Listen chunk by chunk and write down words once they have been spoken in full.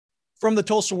From the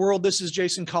Tulsa World, this is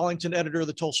Jason Collington, editor of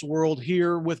the Tulsa World,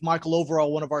 here with Michael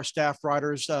Overall, one of our staff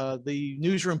writers. The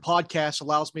Newsroom podcast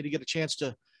allows me to get a chance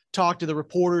to talk to the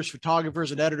reporters,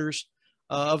 photographers, and editors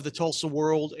of the Tulsa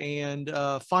World and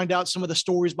find out some of the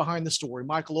stories behind the story.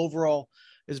 Michael Overall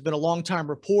has been a longtime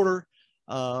reporter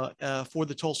for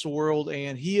the Tulsa World,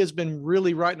 and he has been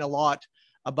really writing a lot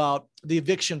about the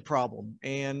eviction problem,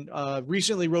 and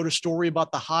recently wrote a story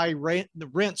about the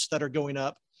rents that are going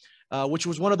up, which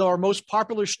was one of our most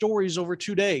popular stories over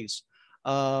 2 days.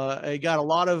 It got a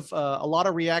lot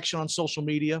of reaction on social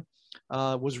media,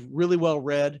 was really well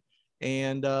read.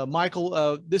 And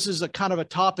Michael, this is a kind of a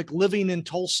topic. Living in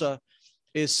Tulsa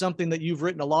is something that you've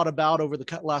written a lot about over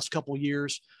the last couple of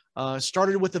years.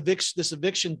 Started with this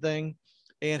eviction thing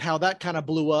and how that kind of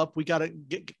blew up. We got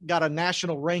a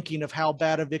national ranking of how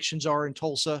bad evictions are in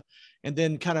Tulsa, and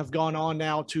then kind of gone on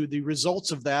now to the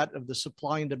results of that, of the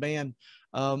supply and demand.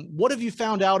 What have you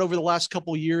found out over the last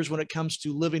couple of years when it comes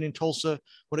to living in Tulsa,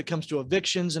 when it comes to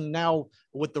evictions, and now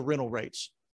with the rental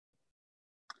rates?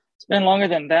 It's been longer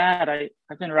than that.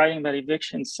 I've been writing about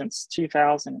evictions since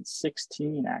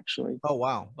 2016, actually. Oh,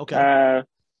 wow. Okay.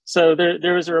 So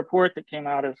there was a report that came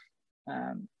out of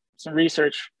some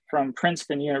research from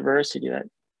Princeton University that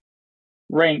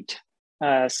ranked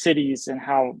cities and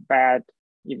how bad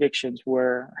evictions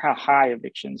were, how high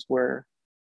evictions were.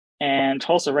 And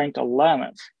Tulsa ranked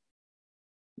 11th.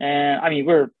 And I mean,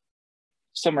 we're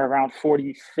somewhere around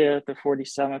 45th or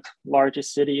 47th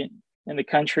largest city in the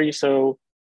country. So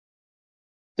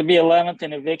to be 11th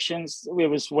in evictions, it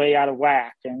was way out of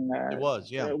whack, and it was,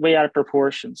 yeah, way out of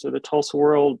proportion. So the Tulsa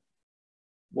World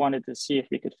wanted to see if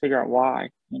we could figure out why,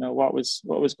 what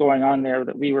was going on there,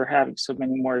 that we were having so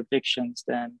many more evictions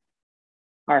than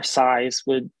our size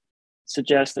would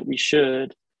suggest that we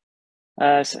should.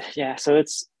 So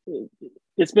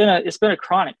it's been a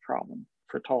chronic problem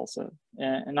for Tulsa,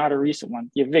 and not a recent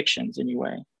one. The evictions,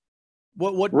 anyway.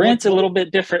 Rent's a little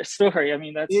bit different story. I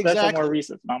mean, that's a more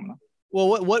recent phenomenon.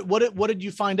 Well, what did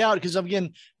you find out? Because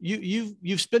again,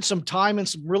 you've spent some time in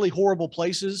some really horrible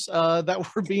places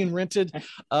that were being rented.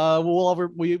 A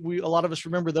lot of us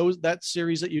remember that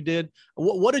series that you did.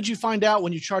 What did you find out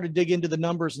when you tried to dig into the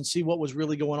numbers and see what was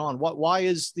really going on? Why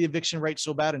is the eviction rate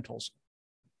so bad in Tulsa?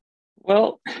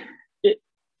 Well,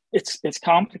 it's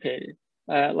complicated,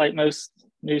 like most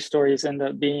news stories end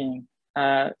up being.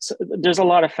 So there's a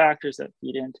lot of factors that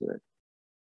feed into it.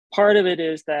 Part of it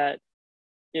is that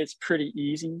it's pretty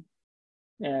easy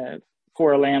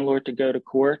for a landlord to go to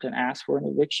court and ask for an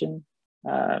eviction.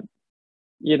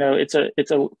 It's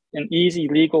an easy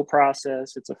legal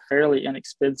process. It's a fairly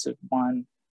inexpensive one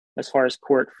as far as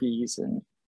court fees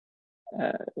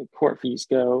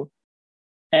go.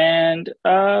 And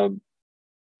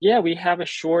we have a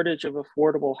shortage of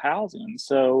affordable housing.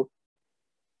 So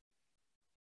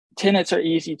tenants are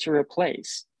easy to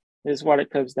replace, is what it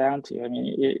comes down to. I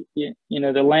mean,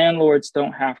 the landlords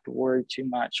don't have to worry too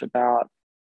much about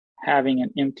having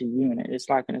an empty unit. It's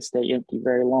not going to stay empty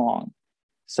very long.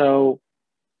 So,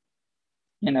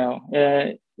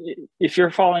 if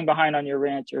you're falling behind on your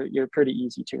rent, you're pretty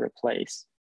easy to replace.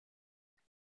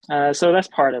 So that's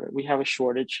part of it. We have a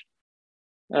shortage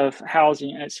of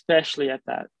housing, and especially at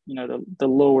that, the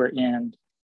lower end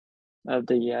of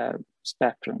the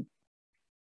spectrum.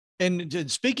 And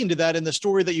speaking to that, in the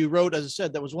story that you wrote, as I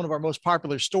said, that was one of our most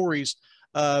popular stories.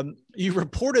 You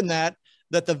reported that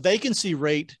the vacancy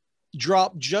rate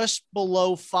dropped just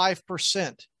below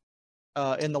 5%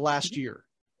 in the last year.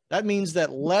 That means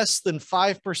that less than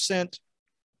 5%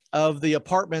 of the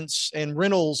apartments and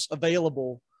rentals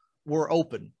available were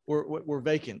open, were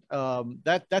vacant.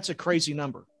 That's a crazy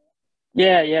number.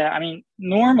 Yeah. I mean,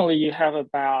 normally you have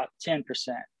about 10%.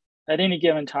 At any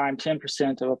given time,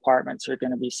 10% of apartments are going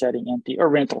to be sitting empty, or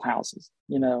rental houses,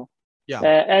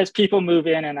 as people move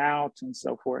in and out and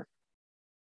so forth.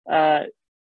 To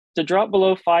drop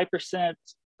below 5%,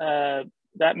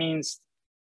 that means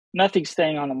nothing's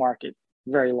staying on the market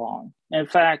very long. In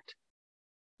fact,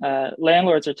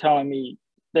 landlords are telling me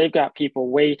they've got people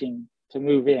waiting to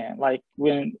move in. Like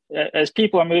as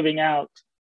people are moving out,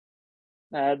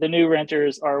 the new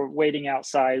renters are waiting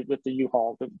outside with the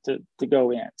U-Haul to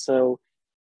go in. So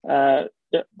they're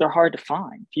hard to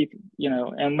find, people,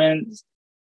 and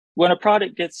when a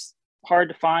product gets hard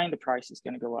to find, the price is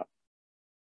going to go up.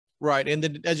 Right. And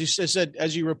then, as you said,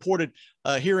 as you reported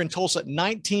here in Tulsa,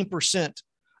 19%,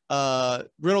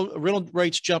 rental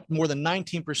rates jumped more than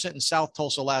 19% in South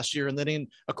Tulsa last year. And then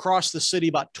across the city,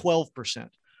 about 12%.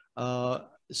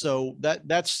 So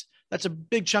that's a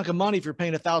big chunk of money if you're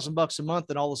paying $1,000 a month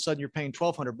and all of a sudden you're paying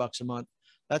 $1,200 a month.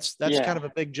 That's kind of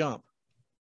a big jump.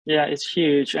 Yeah, it's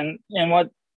huge. And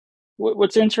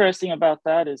what's interesting about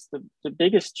that is the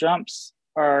biggest jumps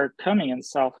are coming in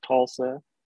South Tulsa,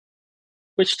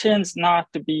 which tends not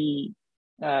to be,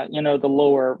 the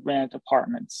lower rent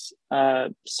apartments.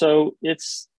 So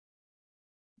it's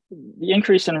the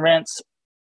increase in rents.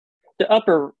 The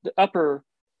upper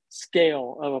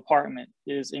scale of apartment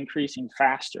is increasing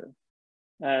faster.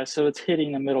 So it's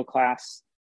hitting the middle class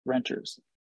renters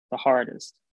the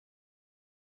hardest.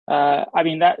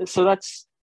 That's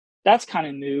kind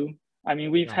of new. I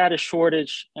mean, we've had a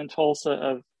shortage in Tulsa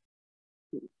of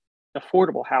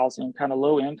affordable housing, kind of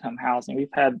low income housing.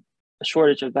 We've had a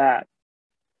shortage of that,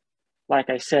 like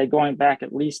I said, going back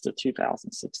at least to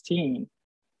 2016.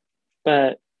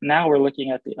 But now we're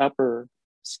looking at the upper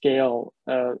scale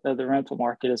of the rental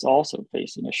market is also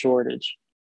facing a shortage.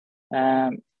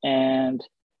 And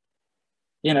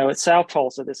it's South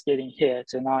Tulsa that's getting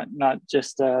hit, and not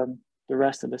just the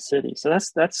rest of the city. So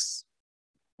that's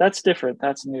different.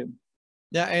 That's new.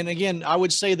 Yeah, and again, I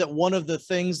would say that one of the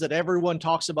things that everyone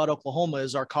talks about Oklahoma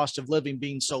is our cost of living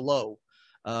being so low.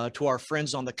 To our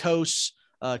friends on the coast,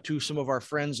 to some of our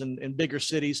friends in bigger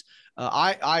cities,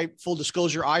 I full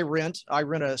disclosure, I rent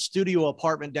a studio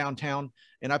apartment downtown,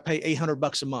 and I pay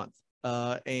 $800 a month.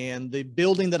 And the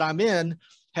building that I'm in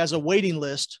has a waiting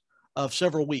list of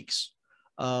several weeks.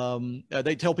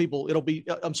 They tell people it'll be,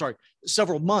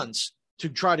 several months to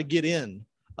try to get in.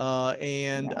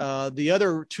 The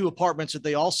other two apartments that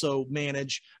they also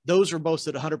manage, those are both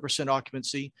at 100%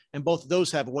 occupancy, and both of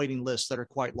those have waiting lists that are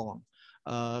quite long.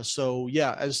 So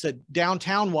yeah, as I said,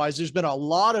 downtown wise, there's been a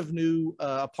lot of new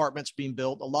apartments being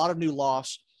built, a lot of new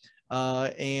lofts,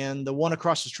 and the one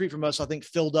across the street from us, I think,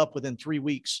 filled up within 3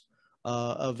 weeks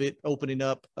of it opening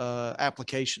up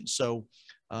applications. So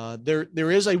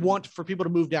there is a want for people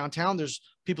to move downtown. There's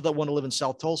people that want to live in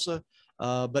South Tulsa.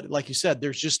 But like you said,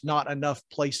 there's just not enough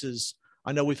places.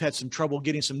 I know we've had some trouble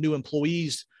getting some new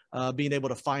employees being able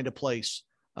to find a place.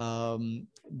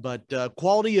 But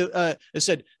quality, as I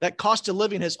said, that cost of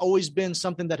living has always been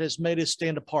something that has made us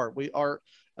stand apart. We are,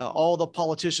 all the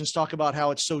politicians talk about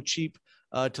how it's so cheap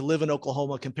to live in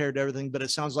Oklahoma compared to everything, but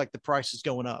it sounds like the price is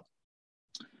going up.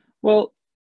 Well,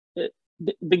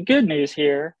 the good news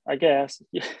here, I guess,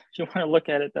 if you want to look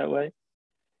at it that way,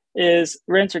 is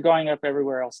rents are going up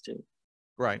everywhere else too.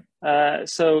 Right.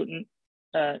 So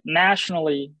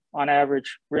nationally, on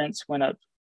average, rents went up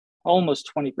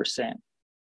almost 20%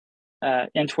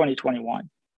 in 2021.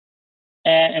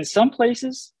 And in some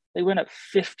places, they went up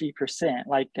 50%,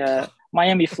 like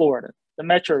Miami, Florida, the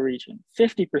metro region,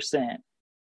 50%.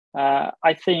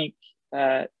 I think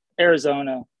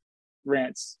Arizona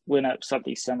rents went up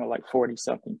something similar, like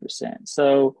 40-something%.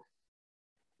 So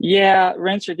yeah,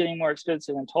 rents are getting more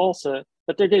expensive in Tulsa,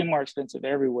 but they're getting more expensive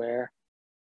everywhere.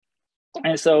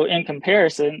 And so in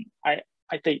comparison, I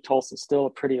think Tulsa is still a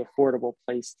pretty affordable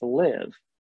place to live.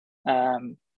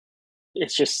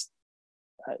 It's just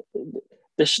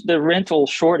the rental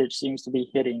shortage seems to be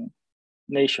hitting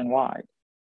nationwide.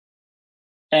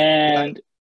 And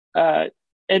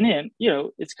then,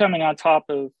 it's coming on top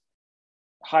of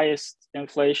highest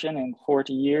inflation in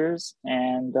 40 years.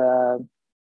 And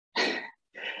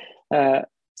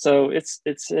so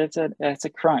it's a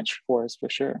crunch for us for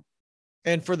sure.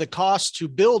 And for the cost to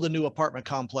build a new apartment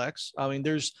complex, I mean,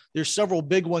 there's several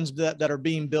big ones that are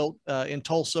being built in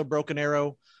Tulsa, Broken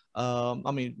Arrow. One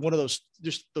of those,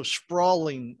 just those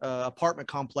sprawling apartment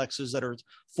complexes that are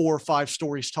 4 or 5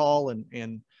 stories tall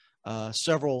and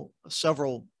several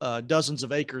dozens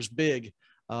of acres big.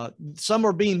 Some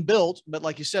are being built, but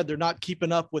like you said, they're not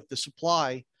keeping up with the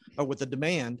supply or with the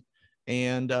demand.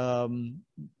 And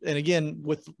again,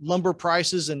 with lumber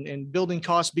prices and building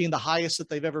costs being the highest that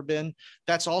they've ever been,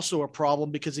 that's also a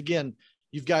problem because again,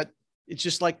 it's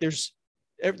just like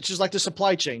the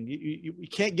supply chain. You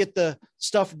can't get the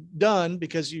stuff done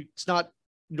because you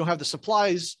don't have the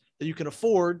supplies that you can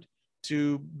afford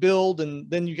to build. And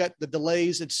then you got the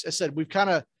delays. As I said, we've kind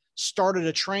of started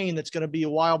a train that's going to be a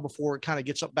while before it kind of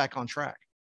gets back on track.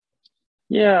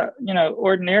 Yeah.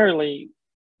 Ordinarily,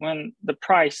 when the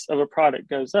price of a product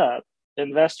goes up,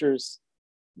 investors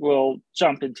will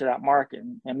jump into that market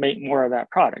and make more of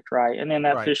that product, right? And then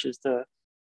that pushes the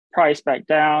price back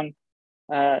down.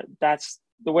 That's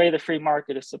the way the free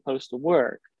market is supposed to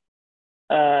work.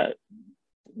 The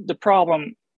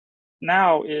problem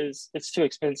now is it's too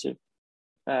expensive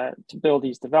to build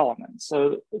these developments.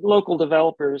 So local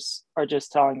developers are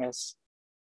just telling us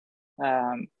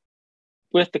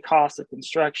with the cost of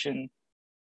construction,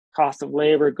 cost of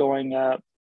labor going up,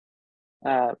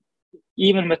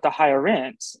 even with the higher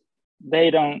rents,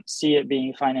 they don't see it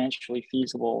being financially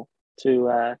feasible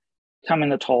to come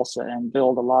into Tulsa and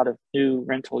build a lot of new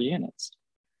rental units.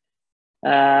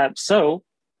 So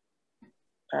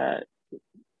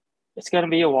it's going to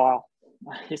be a while.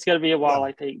 It's going to be a while,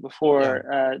 I think,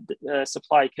 before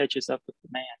supply catches up with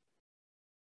demand.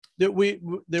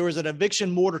 There was an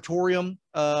eviction moratorium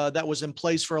that was in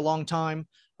place for a long time,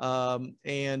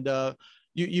 and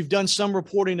you've done some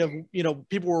reporting of,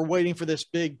 people were waiting for this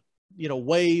big,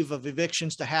 wave of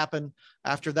evictions to happen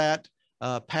after that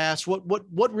passed.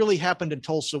 What really happened in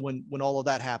Tulsa when all of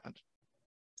that happened?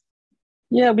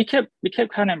 Yeah, we kept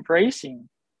kind of embracing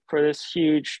for this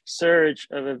huge surge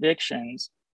of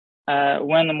evictions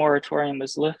when the moratorium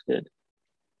was lifted.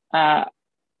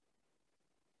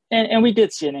 And we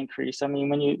did see an increase. I mean,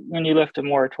 when you lift a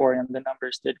moratorium, the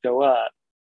numbers did go up.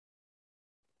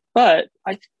 But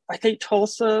I think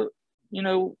Tulsa,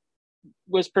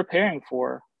 was preparing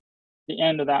for the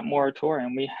end of that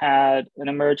moratorium. We had an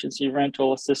emergency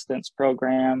rental assistance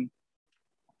program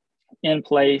in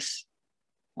place.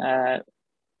 And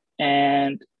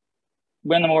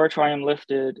when the moratorium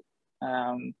lifted,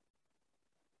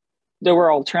 there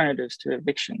were alternatives to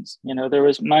evictions. There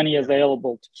was money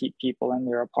available to keep people in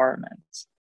their apartments.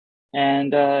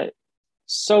 And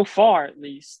so far, at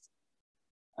least,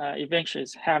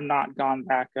 evictions have not gone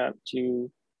back up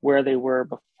to where they were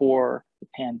before the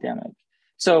pandemic.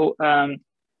 So,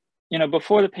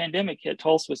 before the pandemic hit,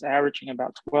 Tulsa was averaging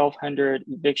about 1,200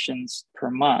 evictions per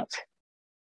month.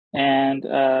 And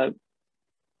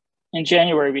in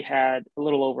January, we had a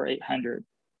little over 800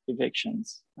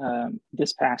 evictions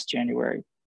this past January.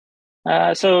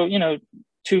 So,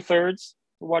 2/3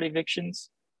 of what evictions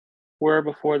were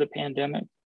before the pandemic.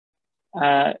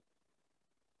 I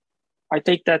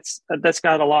think that's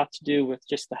got a lot to do with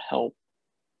just the help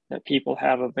that people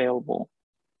have available.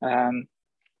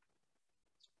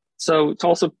 So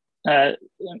Tulsa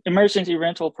emergency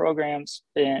rental programs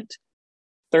spent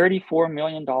 $34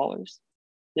 million.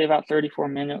 Gave out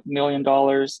 $34 million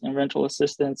in rental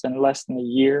assistance in less than a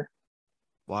year.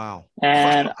 Wow.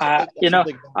 And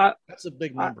that's a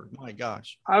big number. My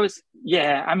gosh. I was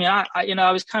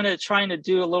kind of trying to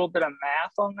do a little bit of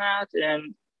math on that.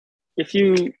 And if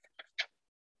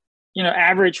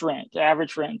average rent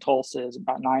in Tulsa is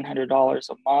about $900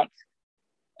 a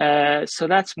month. So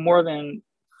that's more than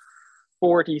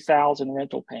 40,000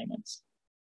 rental payments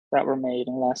that were made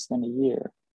in less than a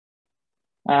year.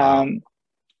 Wow.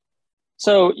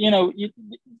 So, in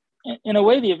a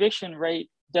way, the eviction rate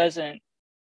doesn't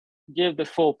give the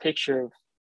full picture of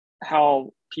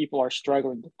how people are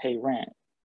struggling to pay rent.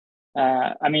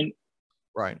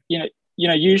 Right.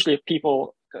 Usually if a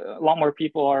lot more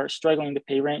people are struggling to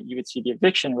pay rent, you would see the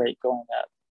eviction rate going up.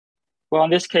 Well,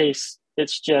 in this case,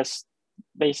 it's just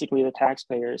basically the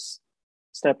taxpayers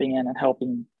stepping in and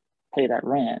helping pay that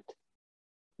rent.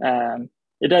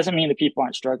 It doesn't mean that people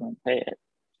aren't struggling to pay it.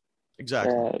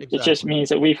 Exactly. It just means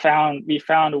that we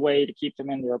found a way to keep them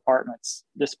in their apartments,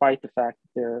 despite the fact that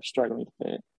they're struggling to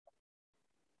pay it.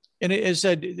 And it is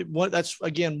said, that's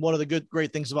again one of the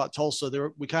great things about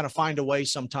Tulsa. We kind of find a way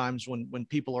sometimes when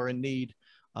people are in need.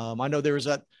 I know there was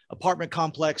that apartment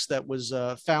complex that was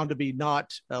found to be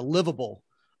not livable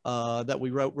that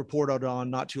we reported on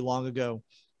not too long ago.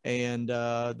 And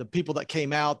the people that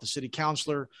came out, the city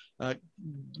councilor,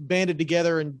 banded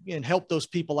together and helped those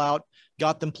people out,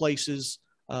 got them places,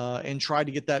 and tried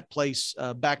to get that place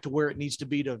back to where it needs to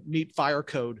be to meet fire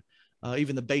code,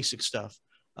 even the basic stuff.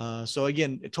 So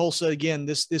again, Tulsa,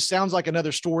 this sounds like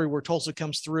another story where Tulsa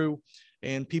comes through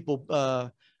and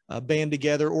people band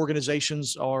together.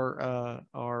 Organizations are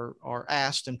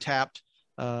asked and tapped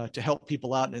to help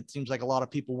people out, and it seems like a lot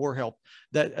of people were helped.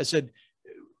 That I said.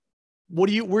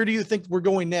 Where do you think we're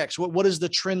going next? What is the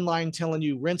trend line telling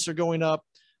you? Rents are going up,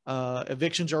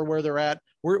 evictions are where they're at.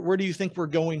 Where do you think we're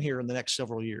going here in the next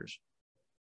several years?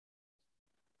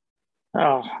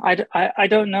 Oh, I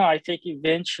don't know. I think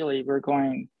eventually we're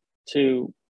going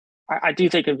to, I do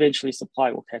think eventually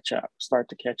supply will start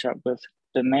to catch up with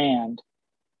demand.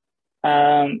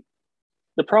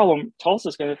 The problem Tulsa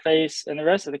is going to face and the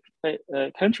rest of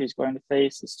the country is going to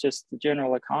face is just the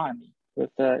general economy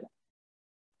with the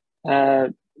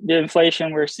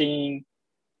inflation we're seeing.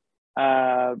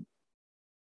 I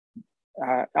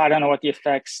don't know what the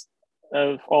effects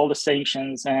of all the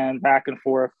sanctions and back and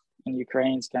forth in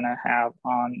Ukraine is going to have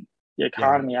on the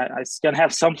economy. Yeah. It's going to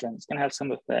have something. It's going to have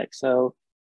some effect. So,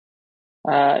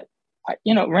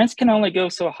 rents can only go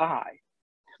so high.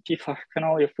 People can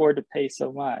only afford to pay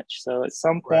so much. So at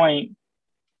some point,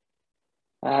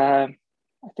 I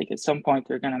think at some point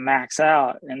they're going to max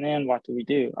out. And then what do we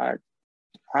do?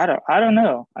 I don't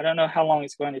know. I don't know how long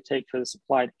it's going to take for the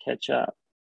supply to catch up.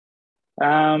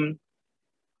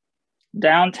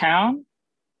 Downtown,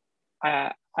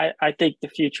 I think the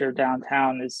future of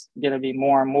downtown is going to be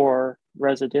more and more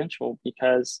residential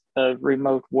because of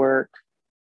remote work.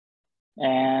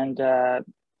 And well,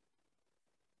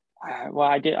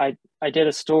 I did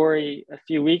a story a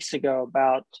few weeks ago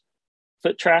about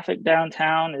foot traffic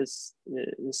downtown is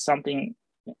something.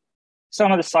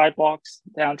 Some of the sidewalks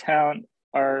downtown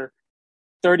are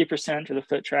 30% of the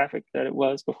foot traffic that it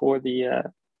was before the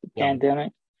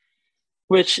pandemic,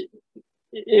 which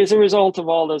is a result of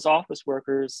all those office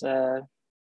workers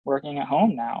working at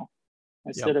home now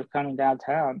instead of coming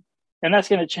downtown. And that's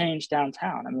going to change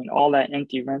downtown. I mean, all that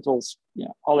empty rentals,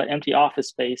 all that empty office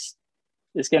space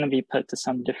is going to be put to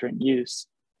some different use.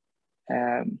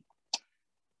 And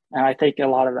I think a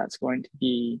lot of that's going to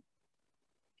be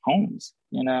homes,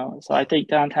 So I think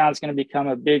downtown is going to become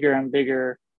a bigger and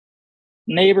bigger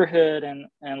neighborhood and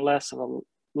less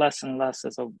and less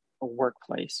as a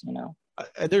workplace,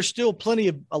 There's still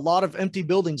a lot of empty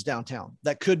buildings downtown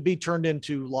that could be turned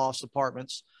into loft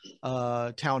apartments,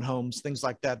 townhomes, things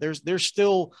like that. There's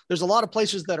a lot of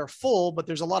places that are full, but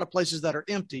there's a lot of places that are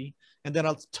empty, and then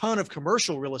a ton of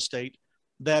commercial real estate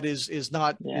that is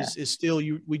still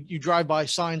you drive by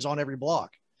signs on every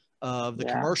block of the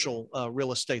commercial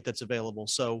real estate that's available.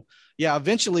 So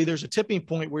eventually there's a tipping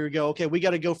point where you go, okay, we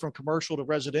got to go from commercial to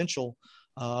residential.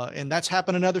 And that's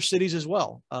happened in other cities as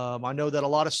well. I know that a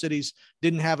lot of cities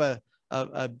didn't have a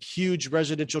huge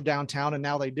residential downtown, and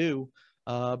now they do,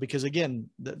 because again,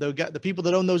 the people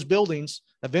that own those buildings,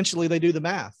 eventually they do the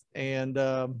math, and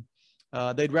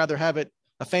they'd rather have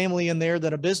a family in there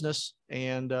than a business.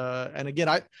 And again,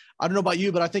 I don't know about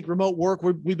you, but I think remote work,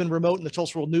 we've been remote in the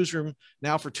Tulsa World Newsroom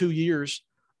now for 2 years.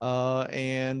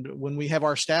 And when we have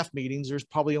our staff meetings, there's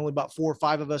probably only about 4 or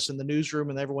 5 of us in the newsroom,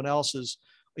 and everyone else is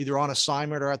either on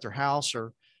assignment or at their house,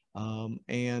 or I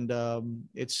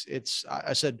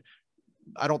said,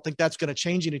 I don't think that's going to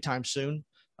change anytime soon.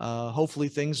 Hopefully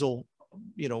things will,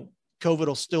 COVID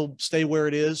will still stay where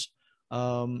it is.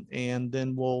 And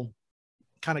then we'll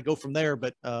kind of go from there.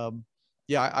 But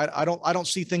I don't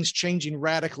see things changing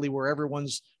radically where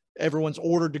everyone's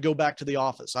ordered to go back to the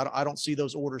office. I don't see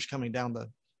those orders coming down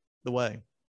the way.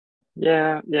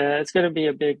 Yeah. It's going to be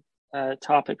a big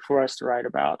topic for us to write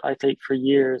about, I think, for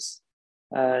years,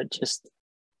 just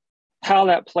how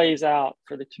that plays out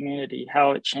for the community,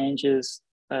 how it changes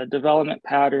development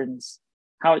patterns,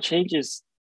 how it changes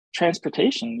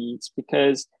transportation needs,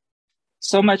 because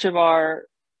so much of our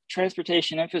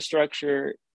transportation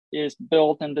infrastructure is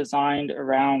built and designed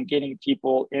around getting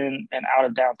people in and out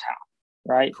of downtown,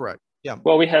 right? Correct. Yeah.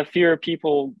 Well, we have fewer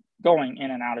people going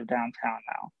in and out of downtown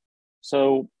now.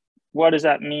 So what does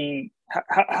that mean?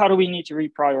 How do we need to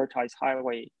reprioritize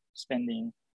highway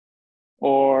spending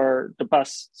or the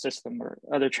bus system or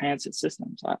other transit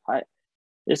systems?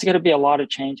 It's going to be a lot of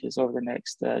changes over the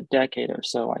next decade or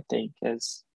so, I think,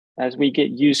 as we get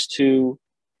used to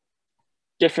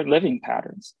different living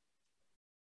patterns.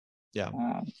 Yeah.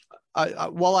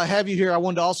 While I have you here, I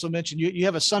wanted to also mention you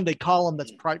have a Sunday column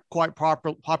that's quite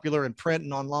popular in print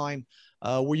and online,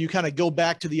 where you kind of go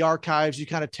back to the archives. You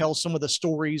kind of tell some of the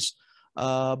stories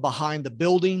behind the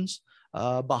buildings,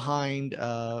 behind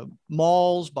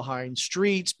malls, behind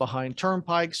streets, behind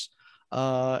turnpikes.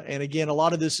 And again, a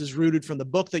lot of this is rooted from the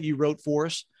book that you wrote for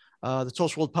us. The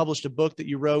Tulsa World published a book that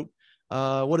you wrote,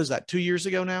 what is that, 2 years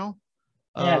ago now?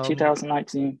 Yeah,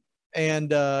 2019. And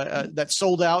that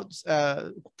sold out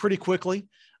pretty quickly,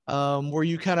 where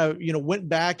you kind of, went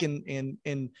back and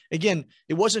again,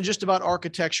 it wasn't just about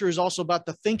architecture, it was also about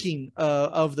the thinking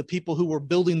of the people who were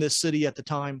building this city at the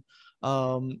time.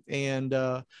 And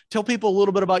tell people a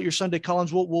little bit about your Sunday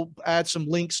columns. We'll add some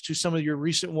links to some of your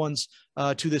recent ones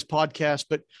to this podcast.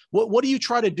 But what do you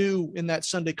try to do in that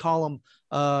Sunday column?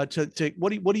 What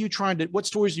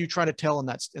stories are you trying to tell in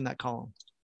that column?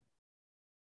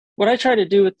 What I try to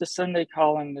do with the Sunday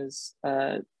column is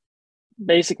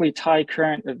basically tie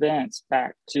current events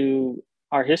back to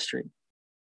our history,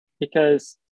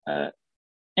 because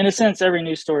in a sense, every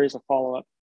news story is a follow-up.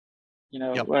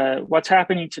 Yep. What's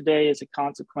happening today is a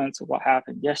consequence of what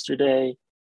happened yesterday,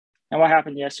 and what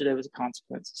happened yesterday was a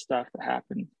consequence of stuff that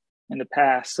happened in the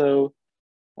past. So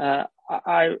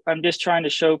I'm just trying to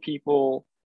show people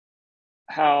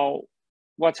how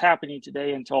what's happening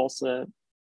today in Tulsa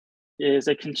is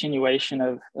a continuation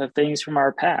of things from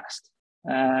our past,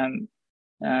 and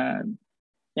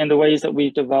the ways that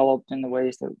we've developed, and the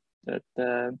ways that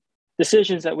the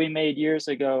decisions that we made years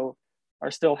ago are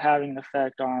still having an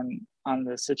effect on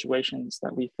the situations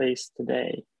that we face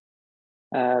today.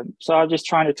 So I'm just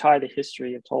trying to tie the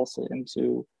history of Tulsa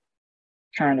into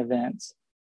current events.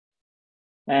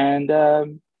 And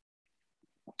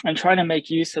try to make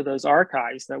use of those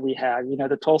archives that we have. You know,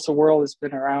 the Tulsa World has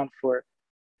been around for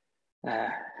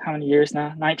how many years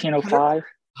now? 1905.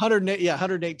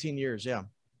 118 years. Yeah.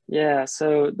 Yeah.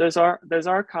 So those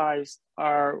archives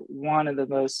are one of the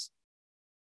most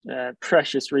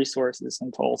precious resources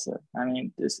in Tulsa. I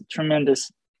mean, there's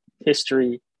tremendous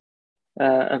history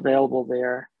available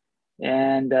there,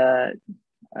 and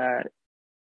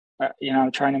you know,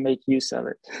 I'm trying to make use of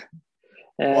it.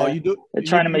 Well,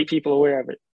 trying to make people aware of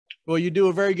it. Well, you do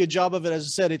a very good job of it. As I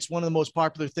said, it's one of the most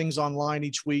popular things online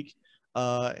each week.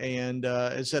 And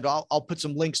as I said, I'll put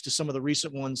some links to some of the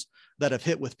recent ones that have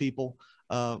hit with people.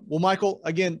 Well, Michael,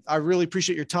 again, I really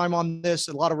appreciate your time on this.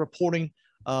 A lot of reporting.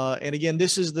 And again,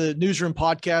 this is the Newsroom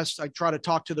Podcast. I try to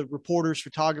talk to the reporters,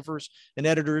 photographers, and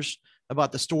editors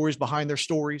about the stories behind their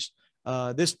stories.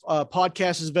 This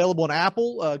podcast is available on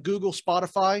Apple, Google,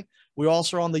 Spotify. We're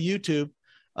also on the YouTube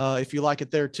if you like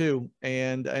it there too,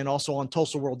 and also on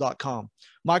TulsaWorld.com.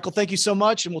 Michael, thank you so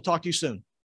much, and we'll talk to you soon.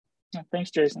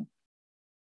 Thanks, Jason.